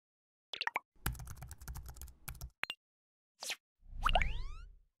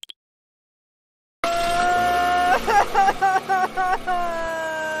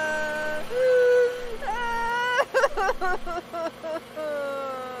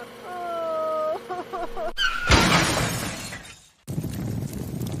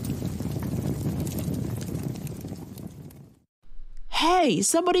Hey,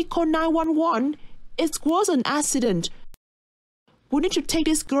 somebody call 911. It was an accident. We need to take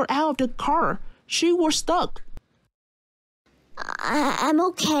this girl out of the car. She was stuck. I'm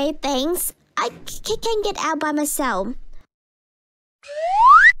okay, thanks. I can get out by myself.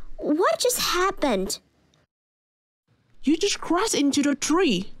 What just happened? You just crashed into the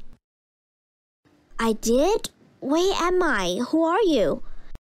tree. I did? Where am I? Who are you?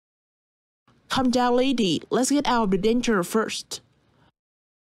 Calm down, lady. Let's get out of the danger first.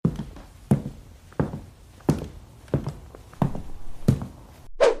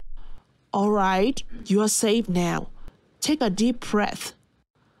 Alright, you are safe now. Take a deep breath.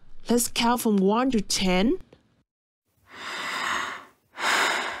 Let's count from 1 to 10.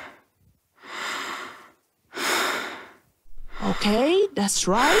 Okay, that's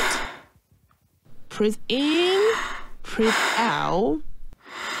right. Breathe in, breathe out.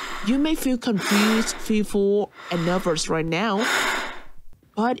 You may feel confused, fearful, and nervous right now,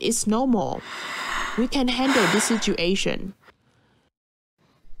 but it's normal. We can handle this situation.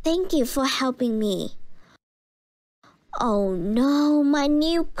 Thank you for helping me. Oh no, my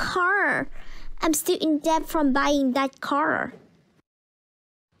new car. I'm still in debt from buying that car.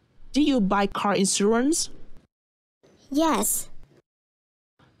 Did you buy car insurance? Yes.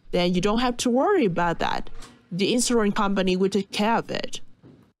 Then you don't have to worry about that. The insurance company will take care of it.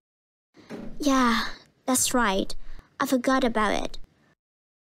 Yeah, that's right. I forgot about it.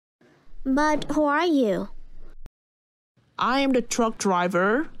 But who are you? I am the truck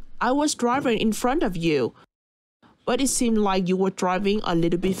driver. I was driving in front of you. But it seemed like you were driving a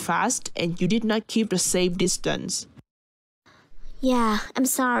little bit fast and you did not keep the safe distance. Yeah, I'm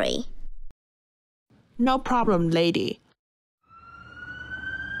sorry. No problem, lady.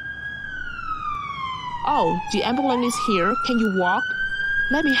 Oh, the ambulance is here. Can you walk?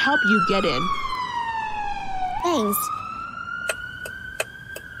 Let me help you get in. Thanks.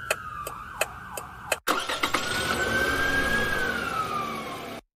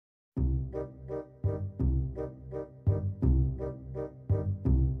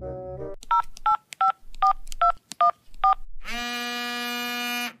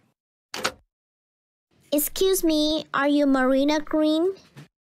 Excuse me, are you Marina Green?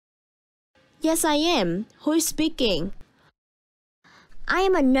 Yes, I am. Who is speaking? I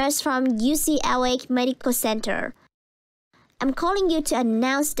am a nurse from UCLA Medical Center. I'm calling you to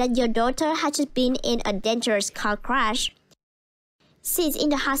announce that your daughter has just been in a dangerous car crash. She's in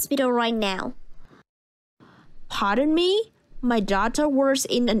the hospital right now. Pardon me? My daughter was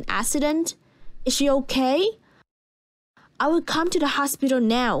in an accident? Is she okay? I will come to the hospital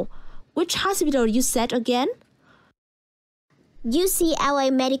now. Which hospital you said again?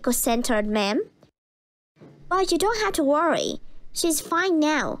 UCLA Medical Center, ma'am. But you don't have to worry. She's fine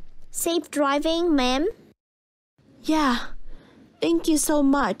now. Safe driving, ma'am. Yeah, thank you so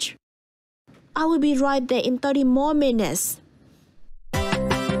much. I will be right there in 30 more minutes.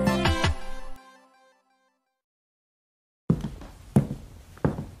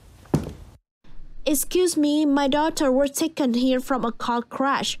 Excuse me, my daughter was taken here from a car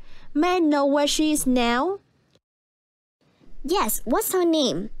crash. May I know where she is now? Yes, what's her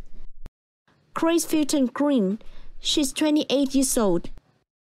name? Grace Fuken Green. She's 28 years old.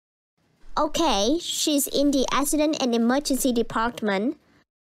 Okay, she's in the accident and emergency department.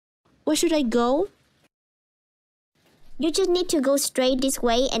 Where should I go? You just need to go straight this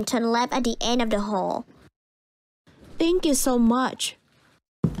way and turn left at the end of the hall. Thank you so much.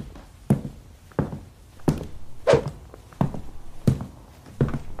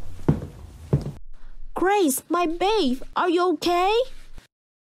 Grace, my babe, are you okay?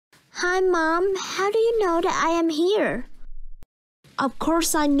 Hi, Mom. How do you know that I am here? Of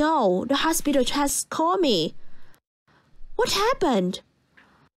course I know. The hospital has called me. What happened?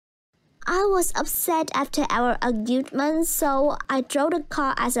 I was upset after our argument, so I drove the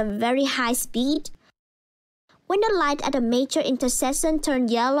car at a very high speed. When the light at the major intersection turned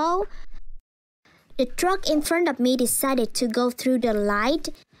yellow, the truck in front of me decided to go through the light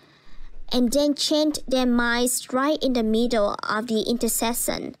and then changed their minds right in the middle of the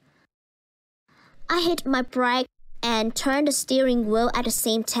intersection. I hit my brake and turned the steering wheel at the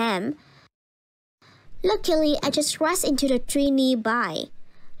same time. Luckily, I just crashed into the tree nearby.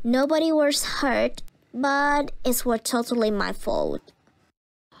 Nobody was hurt, but it was totally my fault.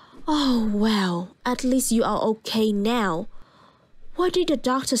 Oh, well, at least you are okay now. What did the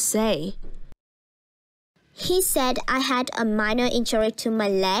doctor say? He said I had a minor injury to my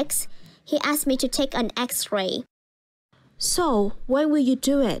legs. He asked me to take an x-ray. So, when will you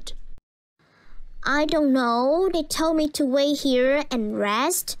do it? I don't know. They told me to wait here and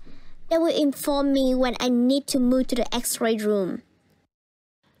rest. They will inform me when I need to move to the x-ray room.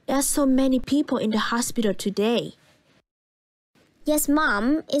 There's so many people in the hospital today. Yes,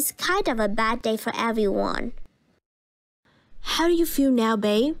 Mom. It's kind of a bad day for everyone. How do you feel now,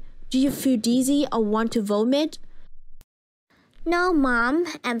 babe? Do you feel dizzy or want to vomit? No, Mom.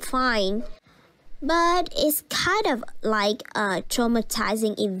 I'm fine. But it's kind of like a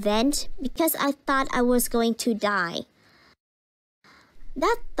traumatizing event because I thought I was going to die.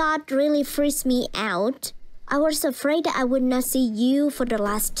 That thought really freaked me out. I was afraid that I would not see you for the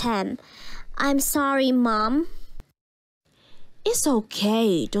last time. I'm sorry, Mom. It's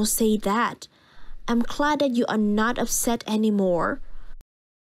okay, don't say that. I'm glad that you are not upset anymore.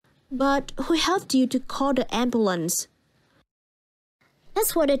 But who helped you to call the ambulance?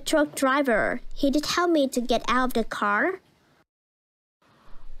 That's for the truck driver. He did help me to get out of the car.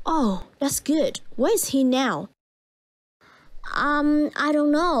 Oh, that's good. Where is he now? I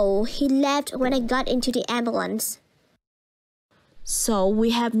don't know. He left when I got into the ambulance. So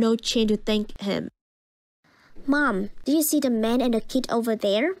we have no chance to thank him. Mom, do you see the man and the kid over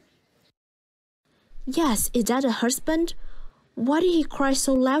there? Yes, is that a husband? Why did he cry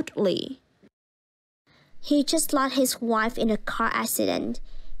so loudly? He just lost his wife in a car accident.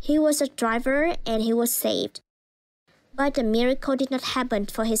 He was a driver and he was saved. But the miracle did not happen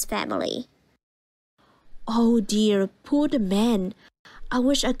for his family. Oh dear, poor the man. I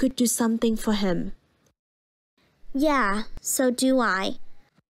wish I could do something for him. Yeah, so do I.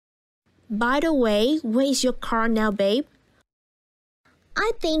 By the way, where is your car now, babe?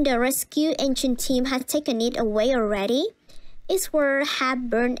 I think the rescue engine team has taken it away already. It's were half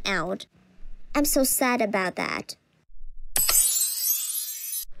burned out. I'm so sad about that.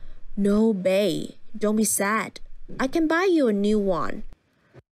 No, babe, don't be sad. I can buy you a new one.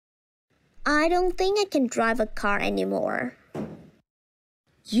 I don't think I can drive a car anymore.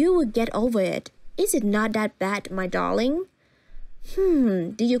 You will get over it. Is it not that bad, my darling?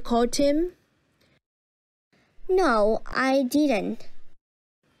 Did you call Tim? No, I didn't.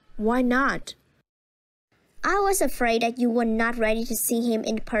 Why not? I was afraid that you were not ready to see him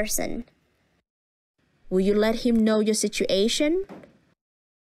in person. Will you let him know your situation?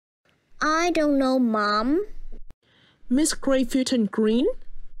 I don't know, Mom. Miss Fuken Green?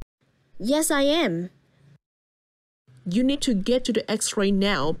 Yes, I am. You need to get to the x-ray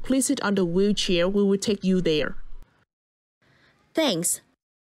now. Please sit on the wheelchair. We will take you there. Thanks.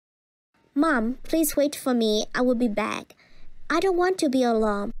 Mom, please wait for me. I will be back. I don't want to be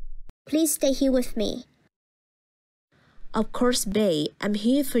alone. Please stay here with me. Of course, babe. I'm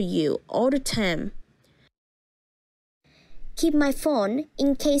here for you all the time. Keep my phone.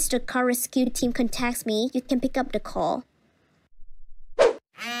 In case the car rescue team contacts me, you can pick up the call.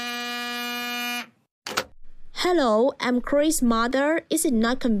 Hello, I'm Chloe's mother. Is it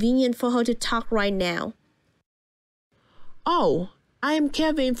not convenient for her to talk right now? Oh, I am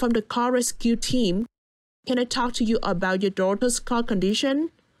Kevin from the car rescue team. Can I talk to you about your daughter's car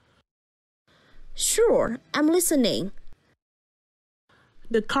condition? Sure, I'm listening.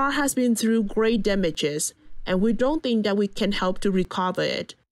 The car has been through great damages, and we don't think that we can help to recover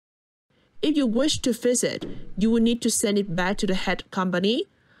it. If you wish to fix it, you will need to send it back to the head company.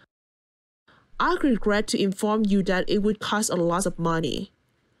 I regret to inform you that it would cost a lot of money.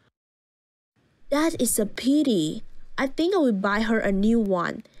 That is a pity. I think I will buy her a new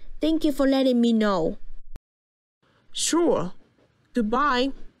one. Thank you for letting me know. Sure.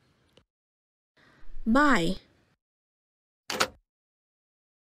 Goodbye. Bye.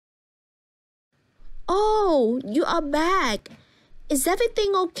 Oh, you are back. Is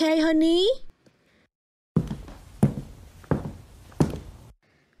everything okay, honey?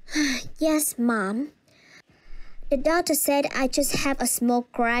 Yes, Mom. The doctor said I just have a small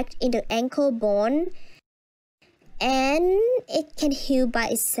crack in the ankle bone and it can heal by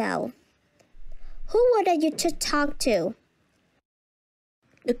itself. Who were you to talk to?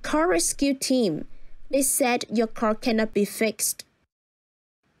 The car rescue team. They said your car cannot be fixed.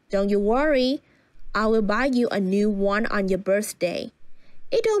 Don't you worry. I will buy you a new one on your birthday.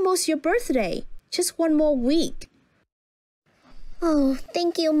 It's almost your birthday. Just one more week. Oh,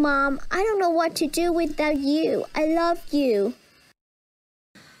 thank you, Mom. I don't know what to do without you. I love you.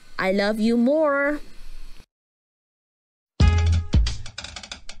 I love you more.